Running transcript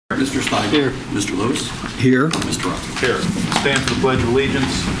Mr. Snyder. Here. Mr. Lewis. Here. Mr. Russell. Here. Stand for the Pledge of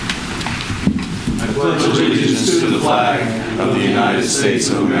Allegiance. I pledge allegiance to the flag of the United States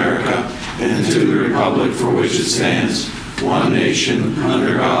of America and to the republic for which it stands, one nation,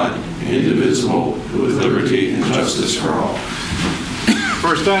 under God, indivisible, with liberty and justice for all.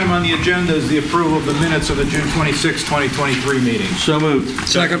 First item on the agenda is the approval of the minutes of the June 26, 2023 meeting. So moved.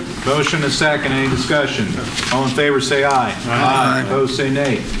 Second. Motion is second. Any discussion? All in favor say aye. Aye. Opposed say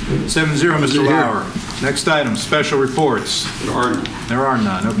nay. 7-0, Mr. Lauer. Next item, special reports. There are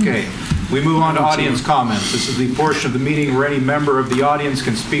none. Okay. We move on to audience comments. This is the portion of the meeting where any member of the audience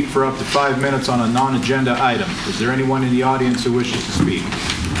can speak for up to 5 minutes on a non-agenda item. Is there anyone in the audience who wishes to speak?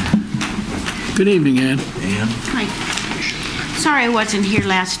 Good evening, Ann. Hi. Sorry I wasn't here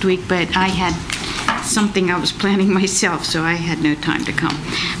last week, but I had something I was planning myself, so I had no time to come.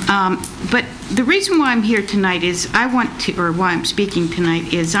 But the reason why I'm here tonight is why I'm speaking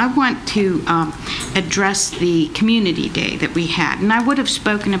tonight is I want to address the community day that we had. And I would have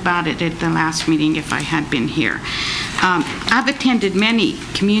spoken about it at the last meeting if I had been here. I've attended many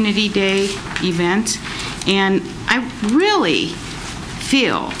community day events, and I really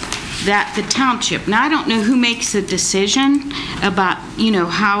feel that the township, now I don't know who makes the decision about,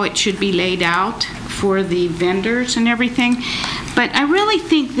 how it should be laid out for the vendors and everything, but I really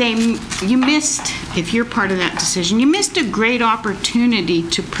think you missed, if you're part of that decision, you missed a great opportunity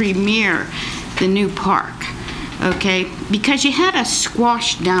to premiere the new park, okay? Because you had a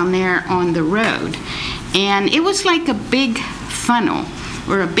squash down there on the road, and it was like a big funnel,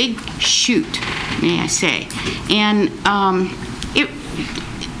 or a big chute, may I say, and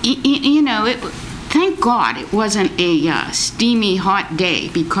thank God it wasn't a steamy, hot day,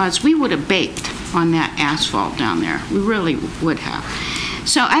 because we would have baked on that asphalt down there. We really would have.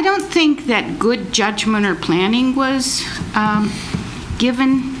 So I don't think that good judgment or planning was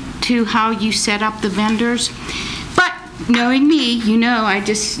given to how you set up the vendors. But knowing me, you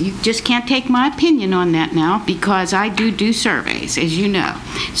just can't take my opinion on that now, because I do surveys, as you know.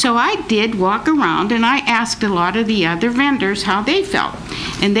 So I did walk around and I asked a lot of the other vendors how they felt,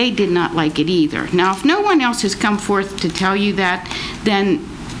 and they did not like it either. Now, if no one else has come forth to tell you that, then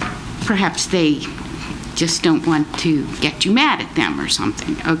perhaps they just don't want to get you mad at them or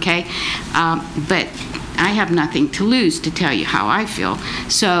something, okay? But I have nothing to lose to tell you how I feel.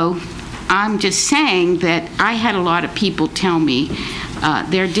 So I'm just saying that I had a lot of people tell me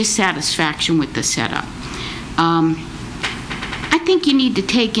their dissatisfaction with the setup. I think you need to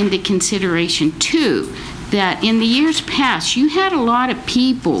take into consideration, too, that in the years past, you had a lot of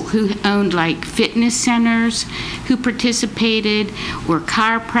people who owned like fitness centers who participated, or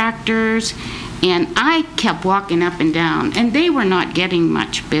chiropractors, and I kept walking up and down, and they were not getting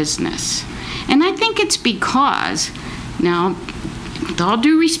much business. And I think it's because, now, with all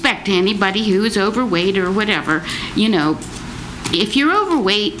due respect to anybody who is overweight or whatever, if you're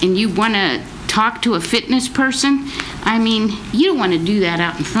overweight and you want to talk to a fitness person, I mean, you don't want to do that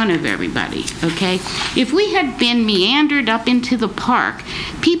out in front of everybody, okay? If we had been meandered up into the park,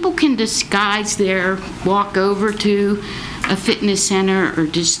 people can disguise their walk over to a fitness center or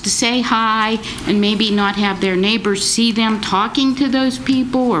just to say hi and maybe not have their neighbors see them talking to those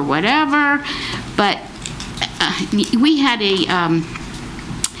people or whatever. But we had a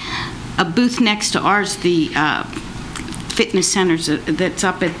booth next to ours, the fitness centers that's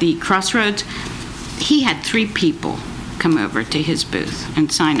up at the Crossroads. He had 3 people come over to his booth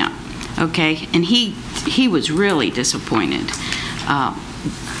and sign up, okay? And he was really disappointed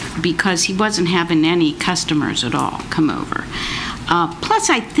because he wasn't having any customers at all come over. Plus,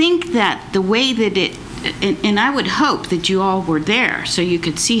 I think that the way that and I would hope that you all were there so you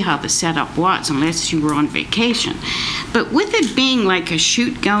could see how the setup was, unless you were on vacation. But with it being like a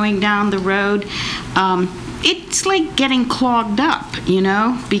chute going down the road, it's like getting clogged up,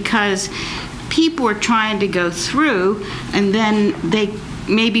 because people are trying to go through, and then they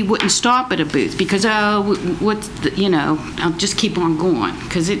maybe wouldn't stop at a booth because, I'll just keep on going,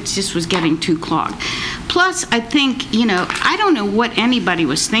 because it just was getting too clogged. Plus, I think, I don't know what anybody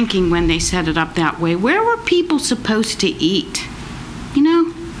was thinking when they set it up that way. Where were people supposed to eat?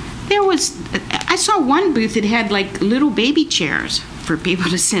 I saw one booth that had like little baby chairs for people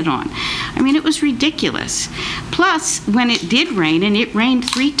to sit on. I mean, it was ridiculous. Plus, when it did rain, and it rained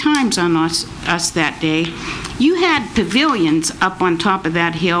 3 times on us that day, you had pavilions up on top of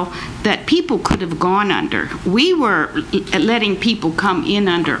that hill that people could have gone under. We were letting people come in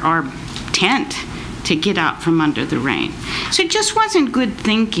under our tent to get out from under the rain. So it just wasn't good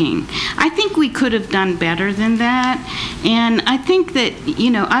thinking. I think we could have done better than that. And I think that,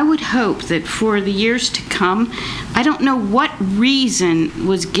 I would hope that for the years to come, I don't know what reason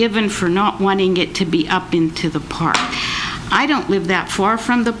was given for not wanting it to be up into the park. I don't live that far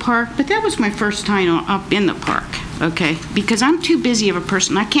from the park, but that was my first time up in the park, okay? Because I'm too busy of a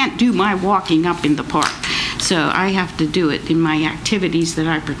person. I can't do my walking up in the park. So I have to do it in my activities that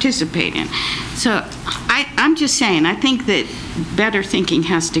I participate in. So I'm just saying, I think that better thinking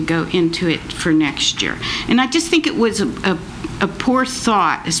has to go into it for next year. And I just think it was a poor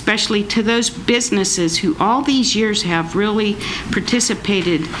thought, especially to those businesses who all these years have really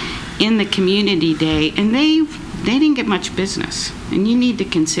participated in the community day, and they didn't get much business, and you need to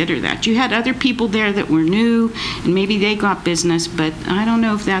consider that. You had other people there that were new, and maybe they got business, but I don't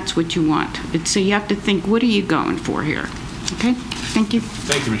know if that's what you want. So you have to think, what are you going for here? Okay, thank you.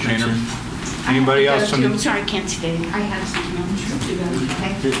 Thank you, Ms. Shaner. Anybody else? I'm sorry, I can't stay. I have something else to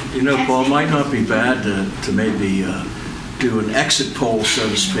go. Okay? Paul, it might not be bad to maybe do an exit poll, so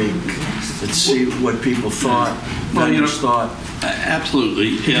to speak, and see what people thought, vendors thought.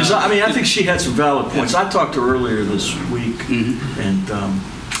 Absolutely. Because, I think she had some valid points. I talked to her earlier this week, and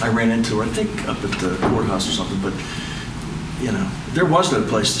I ran into her, I think, up at the courthouse or something, but, there was no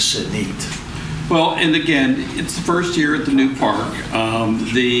place to sit and eat. Well, and again, it's the first year at the new park.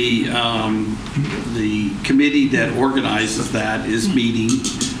 The committee that organizes that is meeting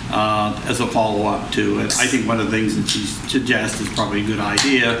as a follow-up to it. I think one of the things that she suggests is probably a good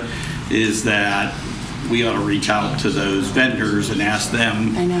idea is that we ought to reach out to those vendors and ask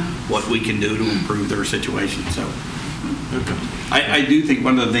them what we can do to improve their situation. So I do think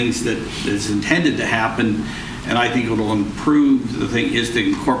one of the things that is intended to happen, and I think it will improve the thing, is to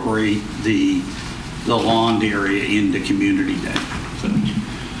incorporate the lawn area into community day. So.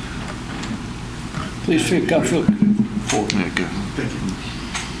 Please speak up for Thank you.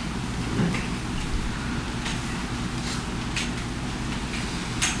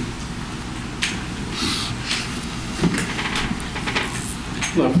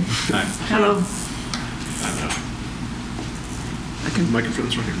 Hello. Hi. Hello.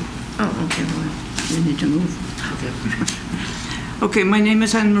 Microphone's right here. Oh, okay. Well, we need to move. Okay, my name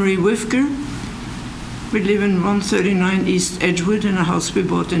is Anne-Marie Wifker. We live in 139 East Edgewood in a house we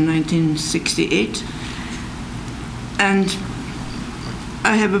bought in 1968. And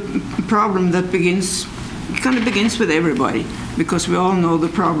I have a problem that kind of begins with everybody, because we all know the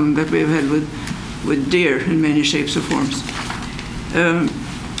problem that we've had with deer in many shapes or forms.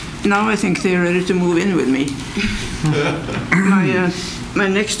 Now I think they're ready to move in with me. My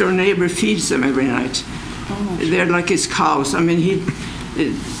next door neighbor feeds them every night. They're like his cows. I mean,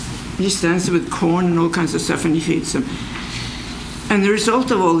 he stands with corn and all kinds of stuff, and he feeds them. And the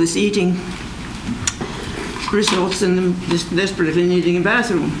result of all this eating results in them desperately needing a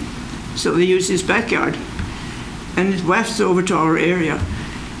bathroom. So they use his backyard, and it wafts over to our area.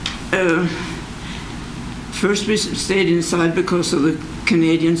 First we stayed inside because of the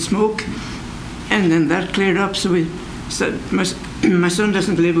Canadian smoke, and then that cleared up, so we said, my son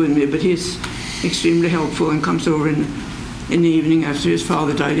doesn't live with me, but he's extremely helpful and comes over in the evening after his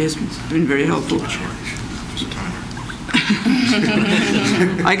father died. He's been very helpful.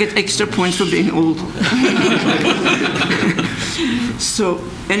 I get extra points for being old. So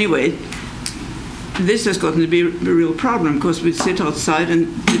anyway, this has gotten to be a real problem, because we sit outside,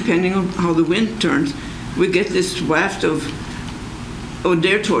 and depending on how the wind turns, we get this waft of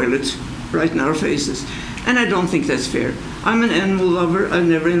deer toilets right in our faces. And I don't think that's fair. I'm an animal lover. I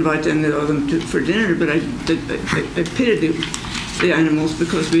never invite any of them for dinner, but I pity the animals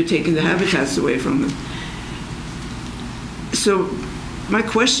because we're taking the habitats away from them. So my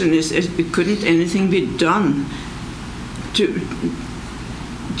question is couldn't anything be done to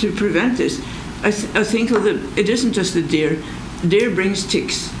prevent this? I think it isn't just the deer. Deer brings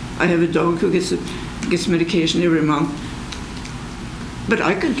ticks. I have a dog who gets medication every month. But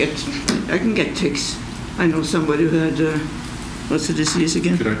I can get ticks. I know somebody who had, what's the disease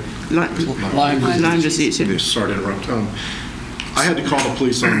again? Lyme disease. Yeah. Sorry to interrupt. I had to call the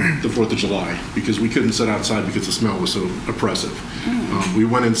police on the 4th of July because we couldn't sit outside because the smell was so oppressive. We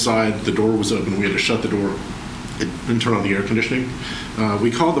went inside, the door was open, we had to shut the door and turn on the air conditioning. We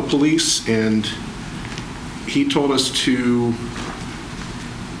called the police, and he told us to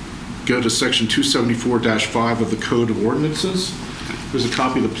go to section 274-5 of the Code of Ordinances. There's a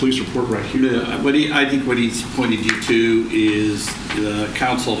copy of the police report right here. Yeah, I think what he's pointed you to is the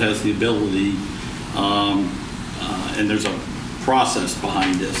council has the ability, and there's a process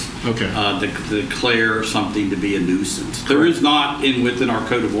behind this. Okay. To declare something to be a nuisance. There is not within our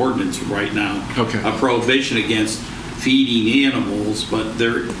code of ordinance right now a prohibition against feeding animals, but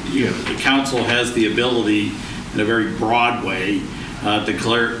the council has the ability in a very broad way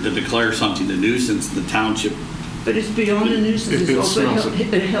to declare something a nuisance. The township. But it's beyond a nuisance. It's also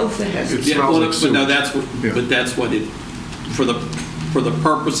a health hazard. But that's what it for the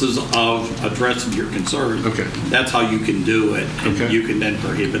purposes of addressing your concerns. Okay. That's how you can do it, and Okay. you can then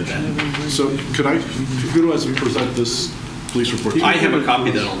prohibit that. So who do I present this police report? I have a copy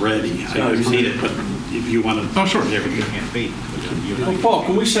of that already. I've seen it, but if you want to. Oh, sure. Everything. Well, Paul,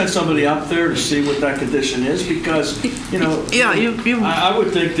 can we send somebody up there to see what that condition is? Because, you know, I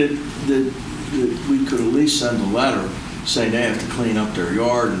would think that we could at least send a letter saying they have to clean up their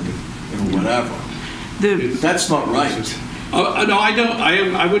yard and whatever. That's not right. No, I don't.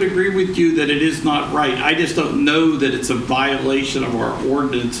 I would agree with you that it is not right. I just don't know that it's a violation of our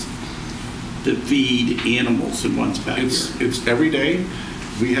ordinance to feed animals in one's backyard. It's every day.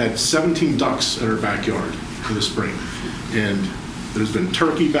 We had 17 ducks in our backyard in the spring, and there's been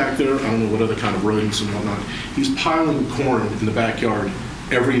turkey back there. I don't know what other kind of rodents and whatnot. He's piling corn in the backyard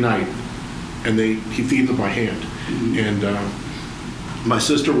every night, and he feeds them by hand. And my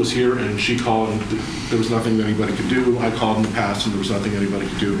sister was here, and she called, and there was nothing that anybody could do. I called in the past, and there was nothing anybody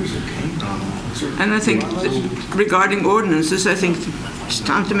could do. And I think regarding ordinances, I think it's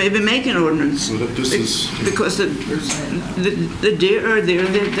time to maybe make an ordinance. So because the deer are there,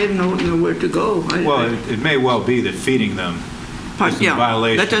 they know where to go. Well, it may well be that feeding them is in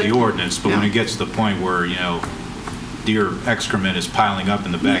violation of the ordinance, but when it gets to the point where, you know, deer excrement is piling up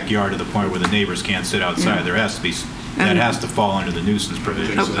in the backyard to the point where the neighbors can't sit outside, there has to be, that has to fall under the nuisance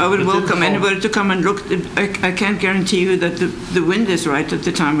provision. I would welcome anybody to come and look. I can't guarantee you that the wind is right at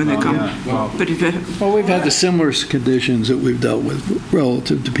the time when they come. Yeah. But if Well, we've had the similar conditions that we've dealt with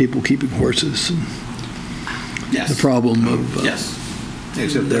relative to people keeping horses. And Yes. the problem of... Yes.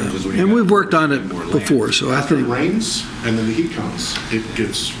 and we've worked on it before, so I after think... it rains and then the heat comes, it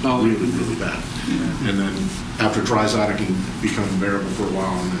gets really, really bad. And then after it dries out, it can become bearable for a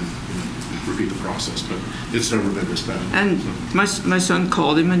while, and then repeat the process. But it's never been this bad. and my son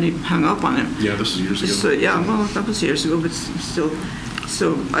called him and he hung up on him. Yeah, this is years ago. So well, that was years ago, but still.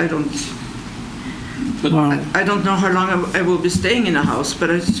 So I don't know how long I will be staying in the house, but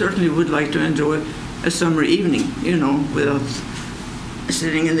I certainly would like to enjoy a summer evening, you know, without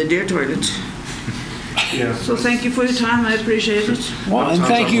sitting in the deer toilet. Yeah. So thank you for your time. I appreciate it. Well, and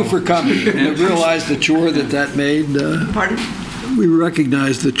thank you for coming. We realize the chore that made. Pardon? We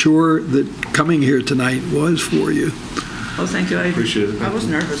recognize the chore that coming here tonight was for you. Oh, thank you. I Appreciate it. I was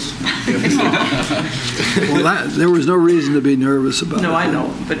nervous. Well, there was no reason to be nervous about it. No, I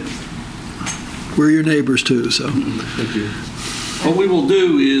know, but We're your neighbors too, so. Thank you. What we will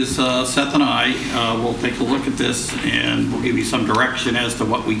do is Seth and I will take a look at this, and we'll give you some direction as to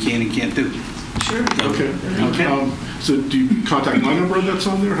what we can and can't do. sure. Okay. So do you contact my number that's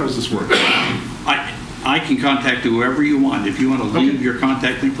on there? How does this work? I can contact whoever you want. If you want to leave your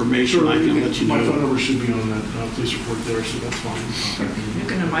contact information, I can let you know. My phone number should be on that police report there, so that's fine. You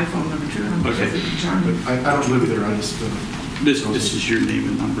can have my phone number too. Okay. I don't live there. I just. This is your name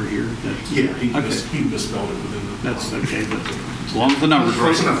and number here. Yeah, he misspelled it within the. That's okay, but as long as the number's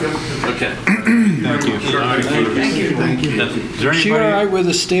right. Close enough, yeah. Okay. Thank you. Thank you. Is there Is she all anybody? right with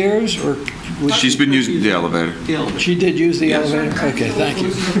the stairs, or was She's been using the elevator. she did use the elevator? Okay, thank you.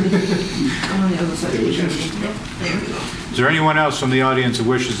 Is there anyone else from the audience who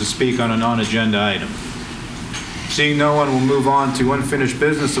wishes to speak on a non-agenda item? Seeing no one, we'll move on to unfinished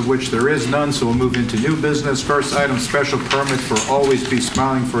business, of which there is none, so we'll move into new business. First item, special permit for Always Be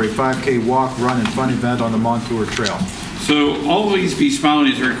Smiling for a 5K walk, run, and fun event on the Montour Trail. So Always Be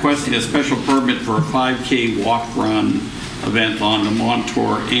Smiling is requesting a special permit for a 5K walk-run event on the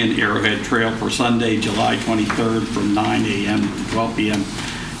Montour and Arrowhead Trail for Sunday, July 23rd from 9 a.m. to 12 p.m.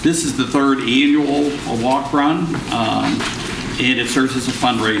 This is the third annual walk-run, and it serves as a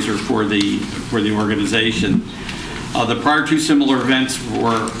fundraiser for the organization. The prior two similar events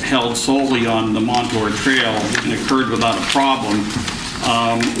were held solely on the Montour Trail and occurred without a problem.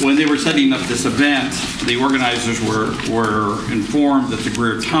 When they were setting up this event, the organizers were informed that the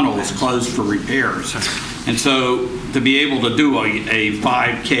Greer Tunnel was closed for repairs. And so to be able to do a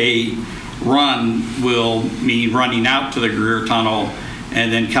 5K run will mean running out to the Greer Tunnel and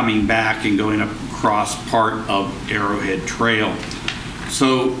then coming back and going across part of Arrowhead Trail.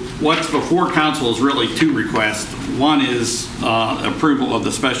 So what's before council is really two requests. One is approval of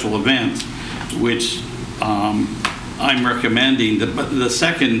the special event, which I'm recommending. But the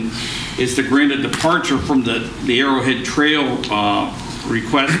second is to grant a departure from the Arrowhead Trail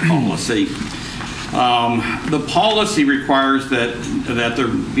request policy. The policy requires that there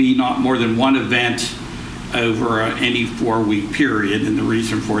be not more than one event over any 4-week period, and the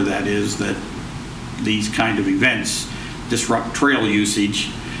reason for that is that these kind of events disrupt trail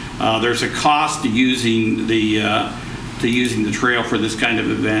usage. There's a cost to using the trail for this kind of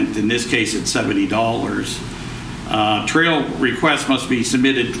event. In this case, it's $70. Trail requests must be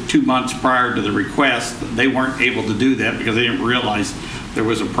submitted 2 months prior to the request. They weren't able to do that because they didn't realize there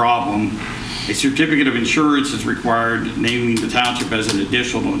was a problem. A certificate of insurance is required, naming the township as an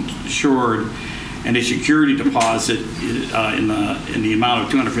additional insured, and a security deposit in the amount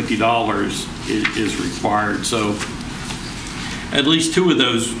of $250 is required. So at least 2 of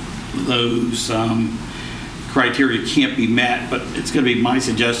those criteria can't be met, but it's going to be my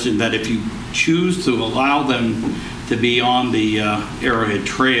suggestion that if you choose to allow them to be on the Arrowhead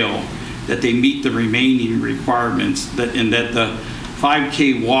Trail, that they meet the remaining requirements, and that the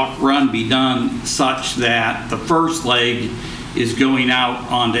 5K walk run be done such that the first leg is going out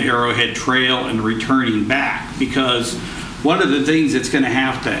onto Arrowhead Trail and returning back. Because one of the things that's going to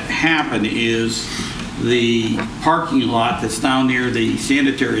have to happen is the parking lot that's down near the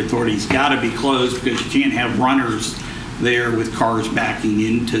sanitary authority's got to be closed, because you can't have runners there with cars backing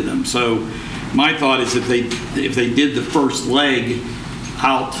into them. So my thought is if they did the first leg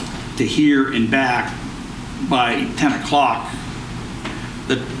out to here and back by 10 o'clock,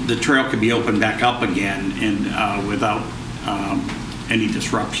 the trail could be opened back up again, and without any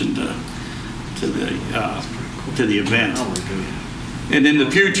disruption to the event. And in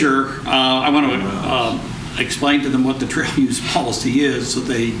the future, I want to explain to them what the trail use policy is, so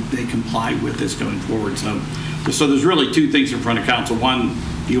they comply with this going forward. So there's really 2 things in front of council. 1,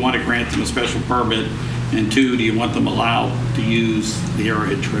 do you want to grant them a special permit? And 2, do you want them allowed to use the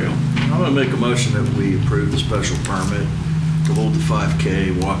Arrowhead Trail? I'm going to make a motion that we approve the special permit to hold the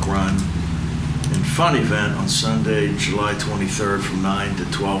 5K walk run and fun event on Sunday, July 23rd from 9 to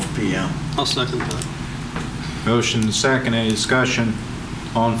 12 p.m. I'll second that. Motion and second. Any discussion?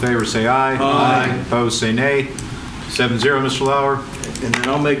 All in favor say aye. Aye. Opposed say nay. 7-0, Mr. Lauer. And then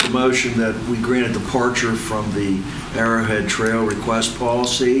I'll make a motion that we grant a departure from the Arrowhead Trail request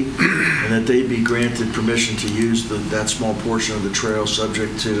policy, and that they be granted permission to use that small portion of the trail,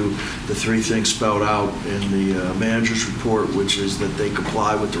 subject to the 3 things spelled out in the manager's report, which is that they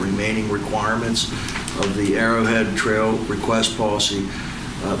comply with the remaining requirements of the Arrowhead Trail request policy,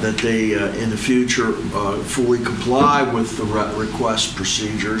 that they in the future fully comply with the request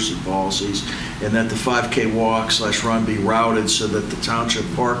procedures and policies, and that the 5K walk/run be routed so that the township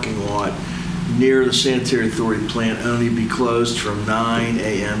parking lot near the sanitary authority plant only be closed from 9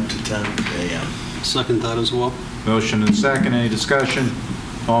 a.m. to 10 a.m. Second that as well. Motion and second. Any discussion?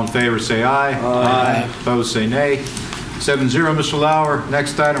 All in favor say aye. Aye. Opposed say nay. 7-0, Mr. Lauer.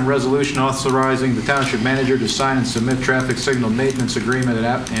 Next item, resolution authorizing the township manager to sign and submit traffic signal maintenance agreement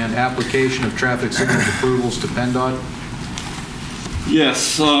and application of traffic signal approvals to PennDOT.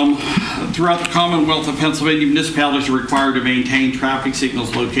 Yes, throughout the Commonwealth of Pennsylvania, municipalities are required to maintain traffic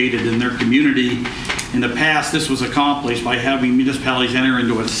signals located in their community. In the past, this was accomplished by having municipalities enter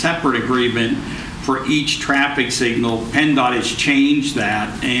into a separate agreement for each traffic signal. PennDOT has changed that,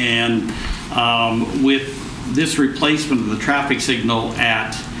 and with this replacement of the traffic signal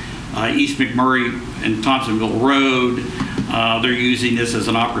at East McMurray and Thompsonville Road, they're using this as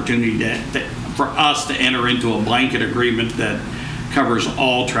an opportunity for us to enter into a blanket agreement that covers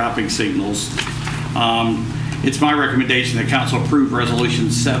all traffic signals. It's my recommendation that council approve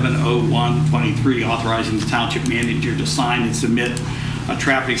resolution 70123, authorizing the township manager to sign and submit a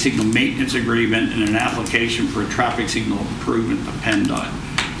traffic signal maintenance agreement and an application for a traffic signal improvement to PennDOT.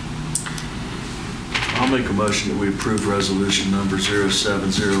 I'll make a motion that we approve resolution number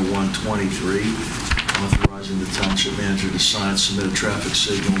 070123, authorizing the township manager to sign and submit a traffic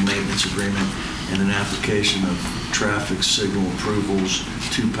signal maintenance agreement and an application of traffic signal approvals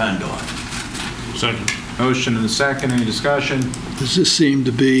to PennDOT. Second. Motion and a second. Any discussion? Does this seem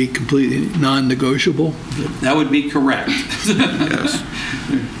to be completely non-negotiable? That would be correct. Yes.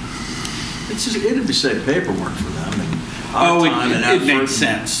 It'd be safe paperwork for them. And it makes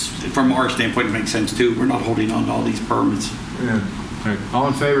sense. From our standpoint, it makes sense too. We're not holding on to all these permits. Yeah. All right. All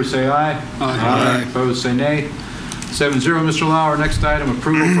in favor say aye. Aye. Opposed say nay. 7-0, Mr. Lauer. Next item,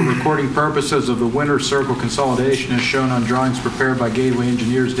 approval for recording purposes of the Wynter Circle consolidation as shown on drawings prepared by Gateway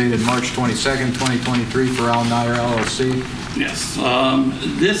Engineers dated March 22nd, 2023 for Al Nair LLC. Yes,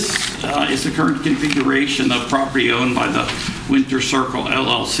 this is the current configuration of property owned by the Wynter Circle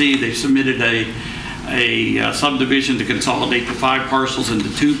LLC. They submitted a a subdivision to consolidate the 5 parcels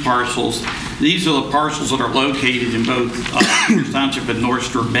into 2 parcels. These are the parcels that are located in both Wynter Township and North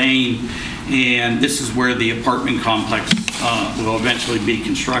Strabane, and this is where the apartment complex will eventually be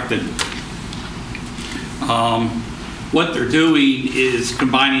constructed. What they're doing is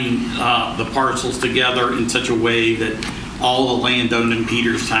combining the parcels together in such a way that all the land owned in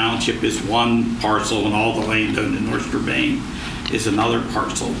Peters Township is one parcel and all the land owned in North Strabane is another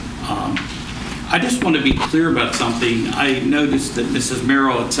parcel. I just want to be clear about something. I noticed that Mrs.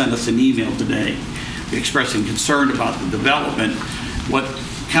 Merrill had sent us an email today expressing concern about the development. What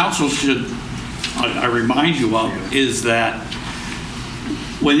council should, I remind you of, is that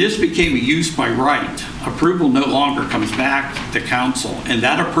when this became a use by right, approval no longer comes back to council, and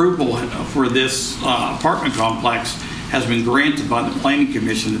that approval for this apartment complex has been granted by the Planning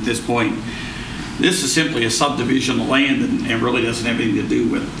Commission at this point. This is simply a subdivision of land and really doesn't have anything to do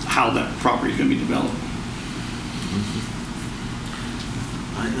with how that property is going to be developed.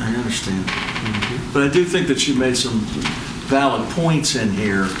 I understand. But I do think that you made some valid points in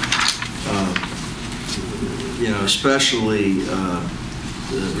here, especially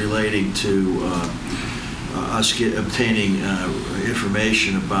relating to us obtaining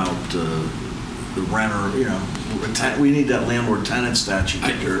information about the renter, we need that landlord-tenant statute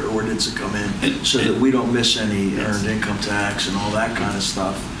or ordinance to come in so that we don't miss any earned income tax and all that kind of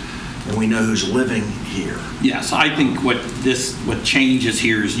stuff, and we know who's living here. Yes, I think what changes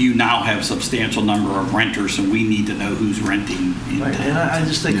here is you now have a substantial number of renters, and we need to know who's renting in town. And I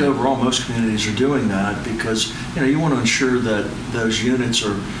just think overall most communities are doing that because you want to ensure that those units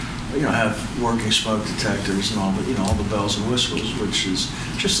are have working smoke detectors and all the bells and whistles, which is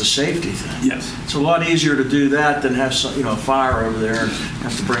just a safety thing. Yes, it's a lot easier to do that than have some, a fire over there and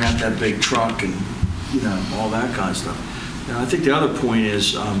have to bring out that big truck and all that kind of stuff. And I think the other point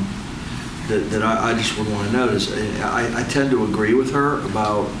is that I just would want to note is I tend to agree with her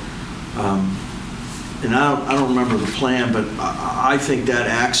about, and I don't remember the plan, but I think that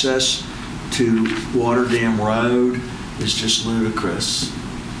access to Water Dam Road is just ludicrous,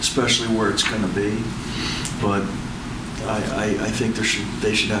 especially where it's going to be. But I think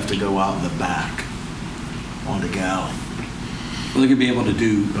they should have to go out in the back on the galley. well, they're going to be able to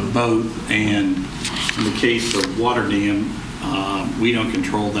do both, and in the case of Water Dam, we don't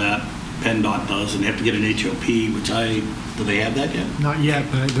control that. PennDOT does, and they have to get an HOP, do they have that yet? Not yet,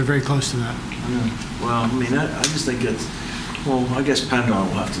 but they're very close to that. Well, I mean, I just think it's, well, I guess PennDOT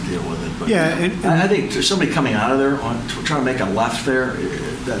will have to deal with it. But Yeah, and I think there's somebody coming out of there trying to make a left there.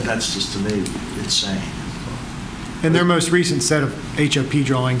 That's just, to me, insane. in their most recent set of HOP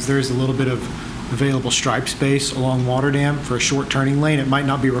drawings, there is a little bit of available stripe space along Water Dam for a short turning lane. It might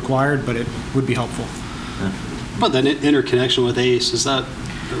not be required, but it would be helpful. But that interconnection with ACE, are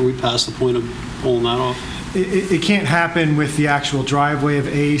we past the point of pulling that off? It can't happen with the actual driveway of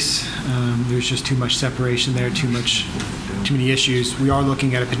ACE. There's just too much separation there, too many issues. We are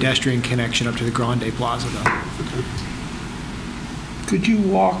looking at a pedestrian connection up to the Grande Plaza, though. Okay. Could you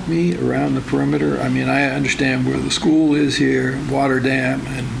walk me around the perimeter? I mean, I understand where the school is here, Water Dam,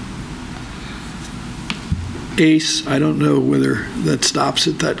 and ACE. I don't know whether that stops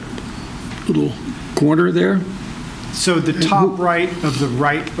at that little corner there. So the top right of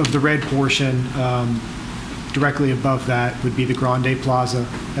the red portion, directly above that would be the Grande Plaza.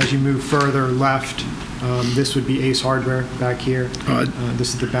 As you move further left, this would be Ace Hardware back here.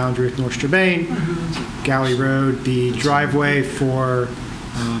 This is the boundary with North Strabane, Galley Road. The driveway for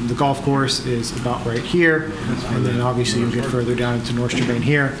the golf course is about right here, and then obviously you'll get further down into North Strabane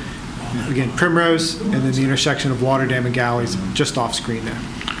here. Again, Primrose, and then the intersection of Water Dam and Galleys just off screen there.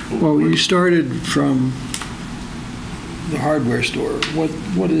 Well, you started from the hardware store.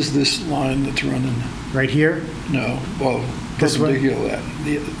 What is this line that's running? Right here? No. Well, This one? perpendicular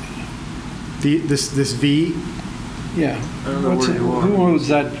to that. This V? Yeah. I don't know where you are. Who owns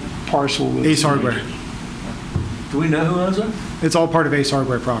that parcel? With Ace Hardware. Do we know who owns it? It's all part of Ace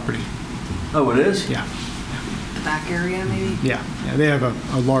Hardware property. Oh, it is? Yeah. The back area, maybe? Yeah. They have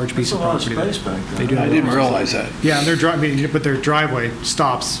a large piece That's a of lot of property. space back there. They do. I didn't realize that. Yeah, and but their driveway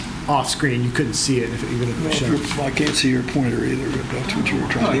stops off screen. You couldn't see it even if it was shown. Well, I can't see your pointer either, but that's what you were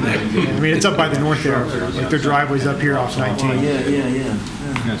trying to do. I mean, it's up by the north there. Like their driveway's up here off 19. Yeah.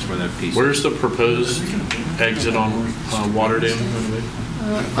 That's where that piece. Where's the proposed exit on Water Dam?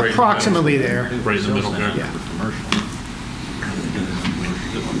 Approximately there. Right in the middle there. Yeah.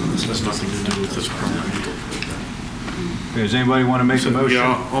 This has nothing to do with this property. Does anybody want to make a motion?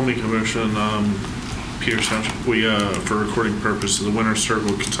 Yeah, I'll make a motion. Peters Township, for recording purposes, the Wynter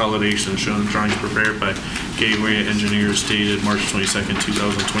Circle consolidation shown drawings prepared by Gateway Engineers dated March 22nd,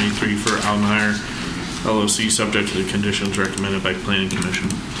 2023 for Allenhire LLC, subject to the conditions recommended by Planning Commission.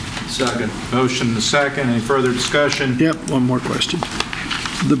 Second. Motion and a second. Any further discussion? Yep, one more question.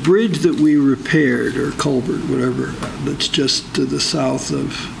 The bridge that we repaired, or culvert, whatever, that's just to the south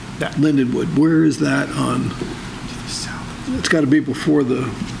of Lindenwood, where is that on? It's got to be before the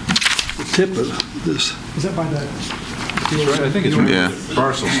tip of this. Is that by the? I think it's where the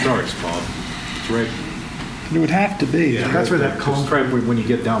parcel starts, Bob. It's right. It would have to be. Yeah, that's where that comes right when you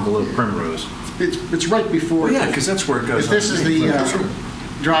get down below Primrose. It's right before. Well, yeah, because that's where it goes. If this is the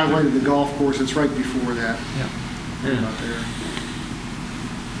driveway to the golf course, it's right before that. Yeah. About there.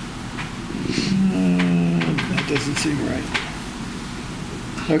 That doesn't seem right.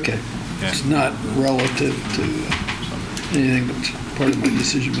 Okay. Yeah. It's not relative to anything that's part of my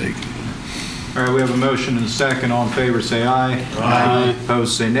decision making. All right, we have a motion and a second. All in favor, say aye. Aye.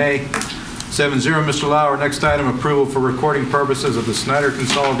 Opposed, say nay. 7-0, Mr. Lauer. Next item, approval for recording purposes of the Snyder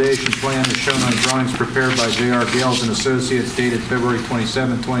consolidation plan as shown on drawings prepared by J.R. Gales and Associates dated February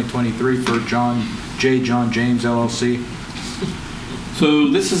 27, 2023 for John James, LLC. So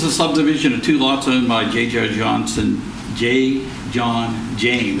this is a subdivision of 2 lots owned by J. John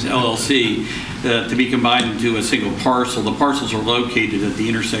James, LLC, to be combined into a single parcel. The parcels are located at the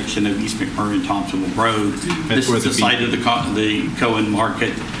intersection of East McMurray and Thompsonville Road. This is the site of the Cohen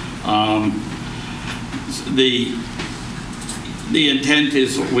Market. The intent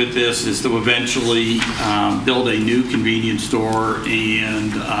is with this is to eventually build a new convenience store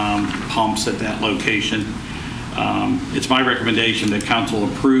and pumps at that location. It's my recommendation that council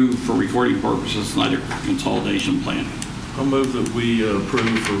approve for recording purposes Snyder consolidation plan. I'll move that we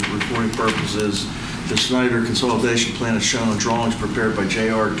approve for recording purposes the Snyder consolidation plan as shown on drawings prepared by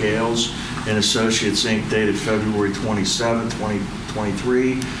J.R. Gales and Associates, Inc., dated February 27,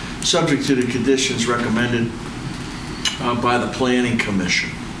 2023, subject to the conditions recommended by the Planning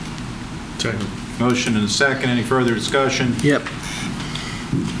Commission. Second. Motion and a second. Any further discussion? Yep.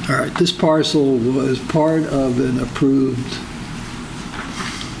 All right, this parcel was part of an approved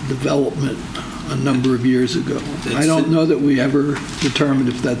development a number of years ago. I don't know that we ever determined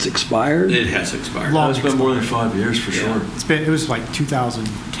if that's expired. It has expired. It's been more than 5 years for sure. It was like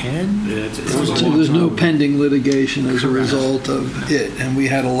 2010. There's no pending litigation as a result of it, and we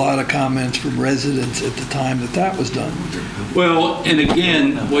had a lot of comments from residents at the time that was done. Well, and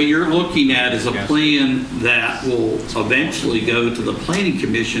again, what you're looking at is a plan that will eventually go to the Planning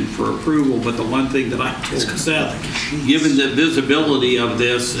Commission for approval, but the one thing that I told Seth, given the visibility of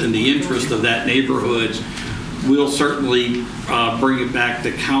this and the interest of that neighborhood, we'll certainly bring it back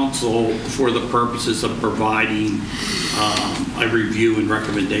to council for the purposes of providing a review and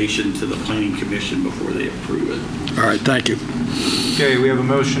recommendation to the Planning Commission before they approve it. All right, thank you. Okay, we have a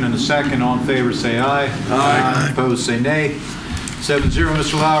motion and a second. All in favor, say aye. Aye. Opposed, say nay. 7-0,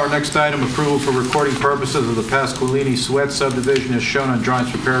 Mr. Lauer. Next item, approval for recording purposes of the Pasquinelli-Sweat subdivision as shown on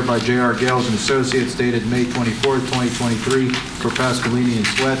drawings prepared by J.R. Gales and Associates dated May 24, 2023 for Pasquinelli and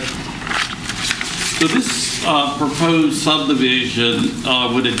Sweat. So this proposed subdivision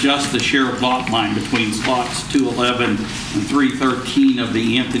would adjust the shared lot line between lots 211 and 313 of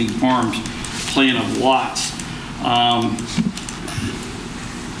the Anthony Farms plan of lots.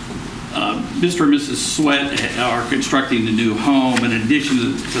 Mr. and Mrs. Sweat are constructing the new home. In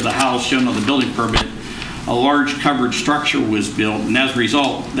addition to the house shown on the building permit, a large covered structure was built, and as a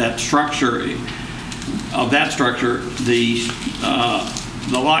result, the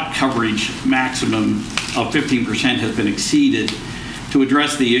lot coverage maximum of 15% has been exceeded. To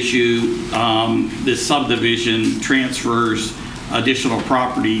address the issue, this subdivision transfers additional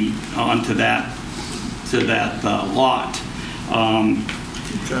property onto that lot.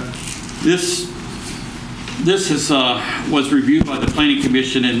 This was reviewed by the Planning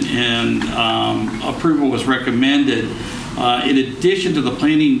Commission and approval was recommended. In addition to the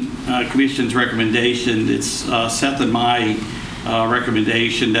Planning Commission's recommendation, it's Seth and my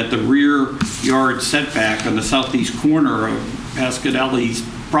recommendation that the rear yard setback on the southeast corner of Pasquinelli's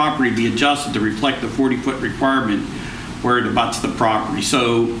property be adjusted to reflect the 40-foot requirement where it abuts the property.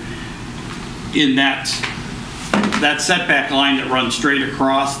 So in that setback line that runs straight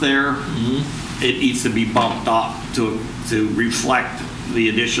across there, it needs to be bumped up to reflect the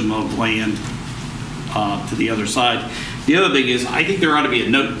addition of land to the other side. The other thing is, I think there ought to be a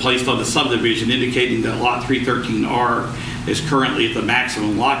note placed on the subdivision indicating that lot 313R is currently at the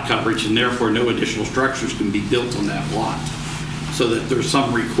maximum lot coverage and therefore no additional structures can be built on that lot, so that there's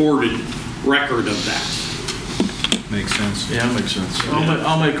some recorded record of that. Makes sense. Yeah, that makes sense.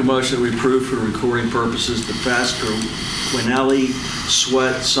 I'll make a motion that we approve for recording purposes the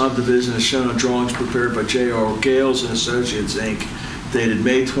Pasquinelli-Sweat subdivision as shown on drawings prepared by J.R. Gales and Associates, Inc., dated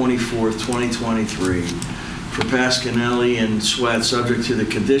May 24th, 2023, for Pasquinelli-Sweat, subject to the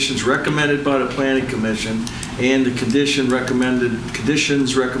conditions recommended by the Planning Commission and the conditions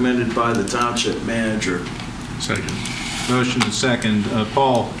recommended by the Township Manager. Second. Motion and second.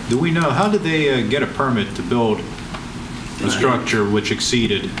 Paul, do we know, how did they get a permit to build a structure which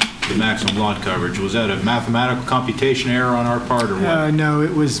exceeded the maximum lot coverage? Was that a mathematical computation error on our part, or what? No,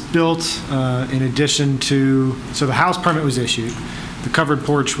 it was built in addition to, so the house permit was issued. The covered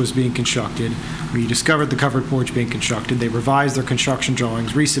porch was being constructed. We discovered the covered porch being constructed. They revised their construction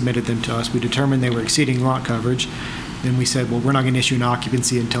drawings, resubmitted them to us. We determined they were exceeding lot coverage. Then we said, well, we're not going to issue an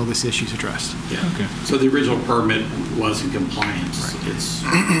occupancy until this issue is addressed. Yeah. Okay. So the original permit was in compliance. Right. It's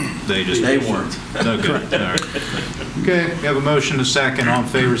they weren't. Okay. All right. Okay. We have a motion and a second. All in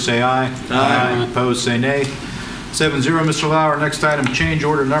favor, say aye. Aye. Opposed, say nay. 7-0, Mr. Lauer. Next item, change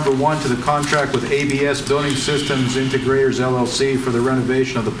order number 1 to the contract with ABS Building Systems Integrators, LLC for the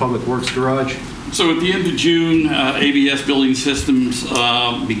renovation of the Public Works Garage. So at the end of June, ABS Building Systems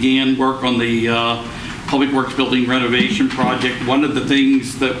began work on the Public Works Building renovation project. One of the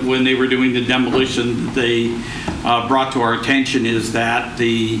things that when they were doing the demolition that they brought to our attention is that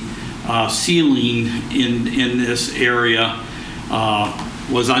the ceiling in this area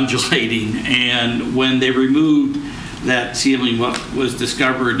was undulating, and when they removed that ceiling, what was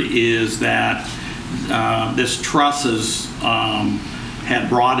discovered is that this trusses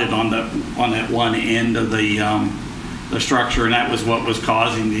had rotted on that one end of the structure, and that was what was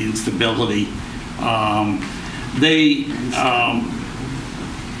causing the instability. They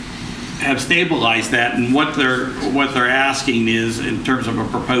have stabilized that, and what they're asking is, in terms of a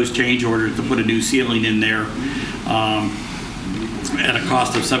proposed change order, to put a new ceiling in there at a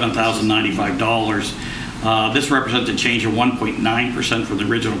cost of $7,095. This represents a change of 1.9% from the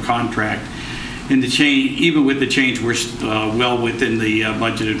original contract. And the change, even with the change, we're well within the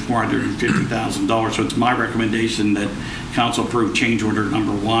budgeted $450,000. So it's my recommendation that council approve change order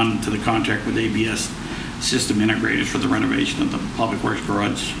number 1 to the contract with ABS System Integrators for the renovation of the Public Works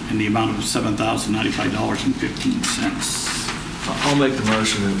Garage in the amount of $7,095.15. I'll make the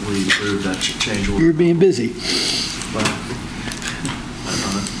motion that we approve that change order. You're being busy. Well,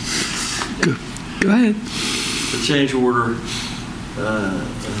 Go ahead. The change order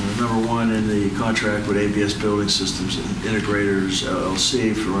number 1 in the contract with ABS Building Systems Integrators,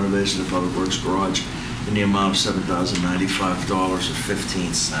 LLC for renovation of the Public Works Garage in the amount of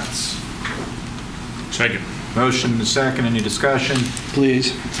 $7,095.15. Second. Motion and second. Any discussion?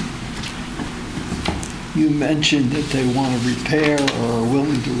 Please. You mentioned that they want to repair or are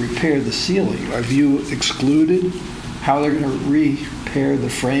willing to repair the ceiling. Have you excluded how they're going to repair the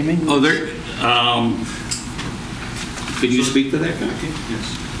framing? Oh, they're... could you speak to that, guy?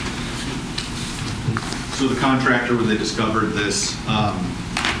 Yes. So the contractor, when they discovered this,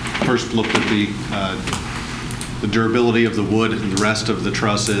 first looked at the durability of the wood and the rest of the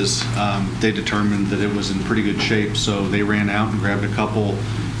trusses. They determined that it was in pretty good shape, so they ran out and grabbed a couple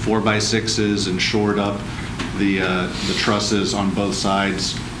 4x6s and shored up the trusses on both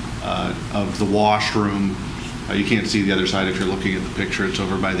sides of the washroom. You can't see the other side if you're looking at the picture. It's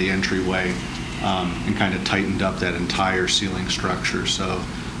over by the entryway, and kind of tightened up that entire ceiling structure. So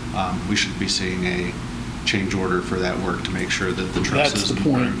we should be seeing a change order for that work to make sure that the trusses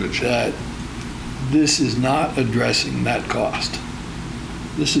are in good shape. That this is not addressing that cost.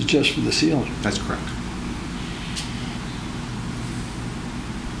 This is just for the ceiling. That's correct.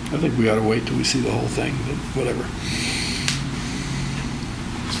 I think we ought to wait till we see the whole thing, but whatever.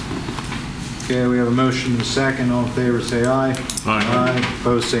 Okay, we have a motion and a second. All in favor, say aye. Aye.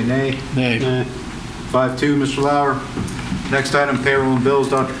 Opposed, say nay. Nay. 5-2, Mr. Lauer. Next item, payroll and bills,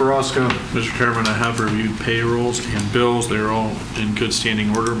 Dr. Barosco. Mr. Chairman, I have reviewed payrolls and bills. They're all in good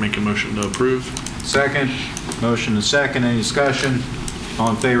standing order. Make a motion to approve. Second. Motion and second. Any discussion?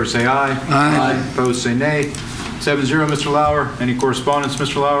 All in favor, say aye. Aye. Opposed, say nay. 7-0, Mr. Lauer. Any correspondence,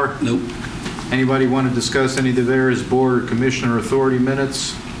 Mr. Lauer? Nope. Anybody want to discuss any of the various board or commissioner authority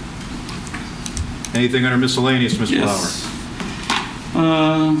minutes? Anything under miscellaneous, Mr. Yes.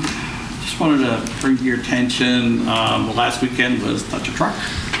 Lauer? Just wanted to bring to your attention, last weekend was Touch a Truck.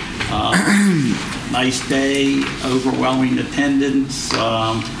 Nice day, overwhelming attendance.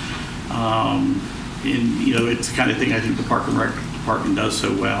 And, it's the kind of thing I think the Park and Rec Department does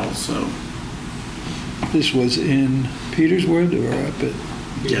so well. So. This was in Peterswood or up at?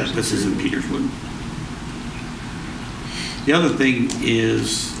 Yeah, this is in Peterswood. The other thing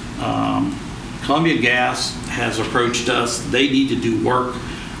is Columbia Gas has approached us. They need to do work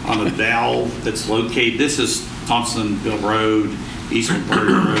on a valve that's located. This is Thompsonville Road East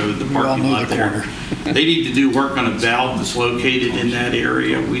McMurray Road, the parking lot there. They need to do work on a valve that's located in that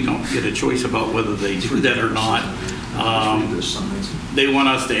area. We don't get a choice about whether they do that or not. They want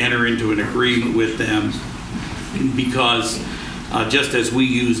us to enter into an agreement with them because just as we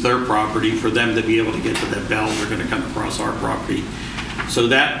use their property, for them to be able to get to that valve, they're going to come across our property. So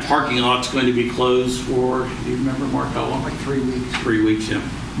that parking lot's going to be closed for, do you remember, Mark, how long? Like 3 weeks. 3 weeks, yeah.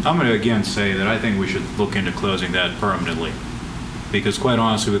 I'm going to again say that I think we should look into closing that permanently. Because quite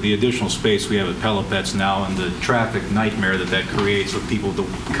honestly, with the additional space we have at Pelopets now and the traffic nightmare that creates with people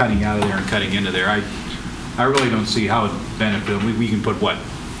cutting out of there and cutting into there, I really don't see how it benefits. We can put, what,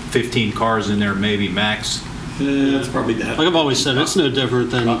 15 cars in there maybe max? That's probably that. Like I've always said, it's no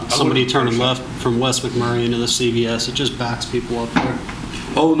different than somebody turning left from West McMurray into the CVS. It just backs people up there.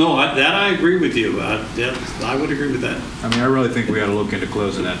 Oh, no, that I agree with you. I would agree with that. I mean, I really think we got to look into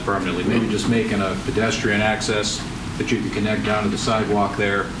closing that permanently. Maybe just making a pedestrian access that you can connect down to the sidewalk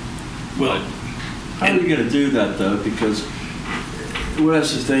there. Well, how are you going to do that, though? Because what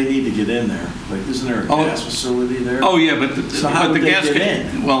else if they need to get in there? Like, isn't there a gas facility there? Oh, yeah, but the gas get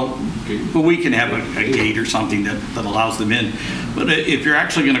in? Well, we can have a gate or something that allows them in. But if you're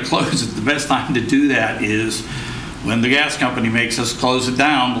actually going to close it, the best time to do that is when the gas company makes us close it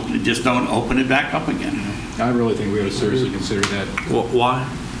down, just don't open it back up again. I really think we ought to seriously consider that. Why?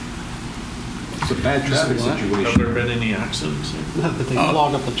 It's a bad traffic situation. Have there been any accidents? No, but they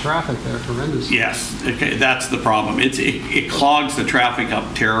clog up the traffic there horrendously. Yes, okay, that's the problem. It clogs the traffic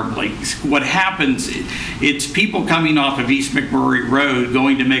up terribly. What happens, it's people coming off of East McMurray Road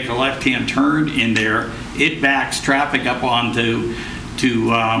going to make a left-hand turn in there. It backs traffic up onto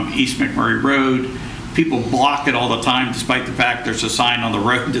East McMurray Road. People block it all the time, despite the fact there's a sign on the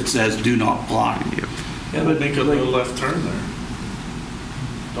road that says "Do not block." Yeah, but make a no left turn there.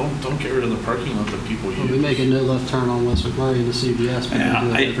 Don't get rid of the parking lot that people use. We make a no left turn on West McMurray into CVS, but we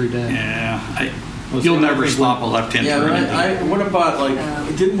do it every day. Yeah, you'll never stop a left-hand turn. Yeah, what about,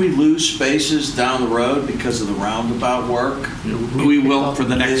 like, didn't we lose spaces down the road because of the roundabout work? We will for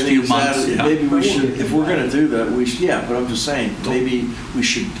the next few months. Yeah. Maybe we should, if we're going to do that, we should, yeah, but I'm just saying, maybe we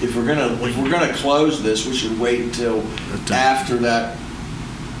should, if we're going to close this, we should wait until after that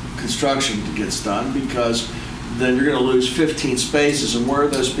construction gets done, because then you're going to lose 15 spaces, and where are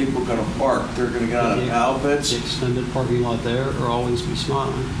those people going to park? They're going to get out of Palpits. The extended parking lot there, or always be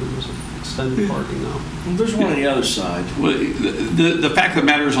smiling. There's extended parking now. Well, there's one on the other side. Well, the fact that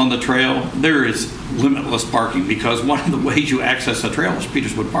matters on the trail, there is limitless parking, because one of the ways you access the trail is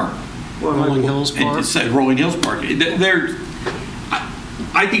Peterswood Park. Rolling Hills Park. It's Rolling Hills Park.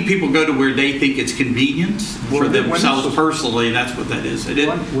 I think people go to where they think it's convenient for themselves personally, and that's what that is.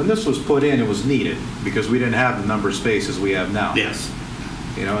 When this was put in, it was needed, because we didn't have the number of spaces we have now. Yes.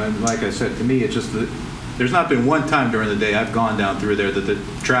 You know, and like I said, to me, it's just that there's not been one time during the day I've gone down through there that the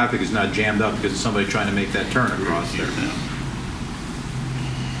traffic is not jammed up because of somebody trying to make that turn across there.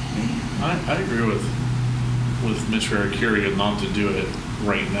 I agree with Mr. Arcuria not to do it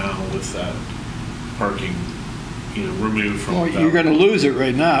right now with that parking, removed from. Well, you're going to lose it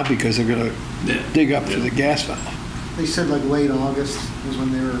right now because they're going to dig up to the gas valve. They said like late August was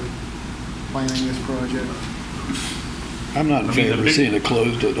when they were planning this project. I'm not in favor of seeing it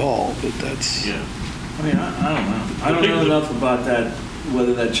closed at all, but that's. Yeah. I mean, I don't know. I don't know enough about that,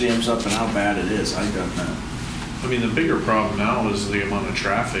 whether that jams up and how bad it is. I don't know. I mean, the bigger problem now is the amount of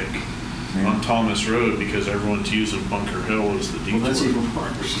traffic on Thomas Road, because everyone's using Bunker Hill as the detour. Well, that's even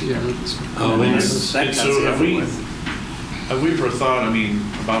worse. Yeah, so have we ever thought,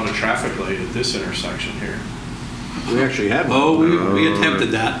 about a traffic light at this intersection here? We actually had one. Oh, we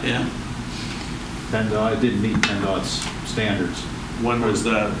attempted that, yeah. PennDOT, it didn't meet PennDOT's standards. When was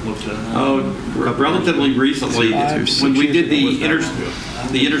that looked at? Oh, relatively recently, when we did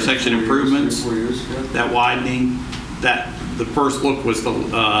the intersection improvements, that widening, that the first look was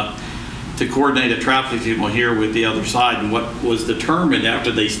to coordinate a traffic signal here with the other side, and what was determined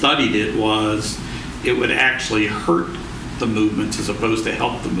after they studied it was it would actually hurt the movements as opposed to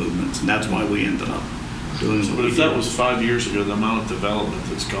help the movements, and that's why we ended up doing so. But if that was 5 years ago, the amount of development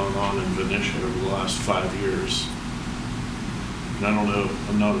that's gone on in Venetia over the last 5 years, and I don't know,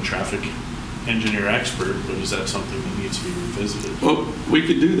 I'm not a traffic engineer expert, but is that something that needs to be revisited? Well, we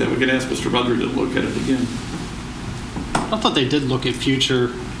could do that. We could ask Mr. Butler to look at it again. I thought they did look at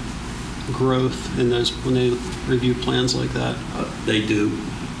future growth in those when they review plans like that. They do.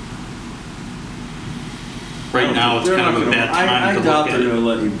 Right now, it's kind of a bad time to look at it. I doubt they're going to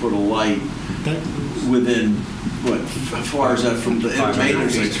let you put a light within, what, how far is that from the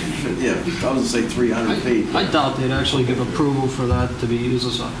maintenance? Yeah, I was going to say 300 feet. I doubt they'd actually give approval for that to be used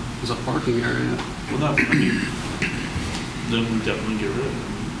as a parking area. Well, then we definitely get rid of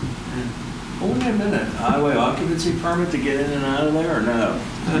it. Hold on a minute, highway occupancy permit to get in and out of there, or no?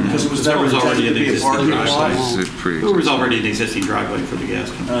 Because it was There never was already intended to an be a existing parking lot. driveway. There was already an existing driveway for the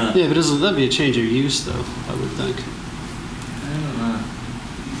gas company. Yeah, but that'd be a change of use, though, I would think. I don't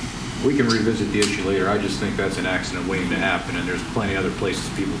know. We can revisit the issue later. I just think that's an accident waiting to happen, and there's plenty of other places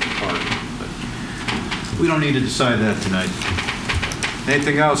people can park. But we don't need to decide that tonight.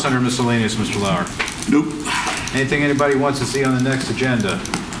 Anything else under miscellaneous, Mr. Lauer? Nope. Anything anybody wants to see on the next agenda?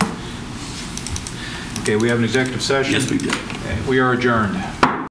 Okay, we have an executive session. Yes, we do. We are adjourned.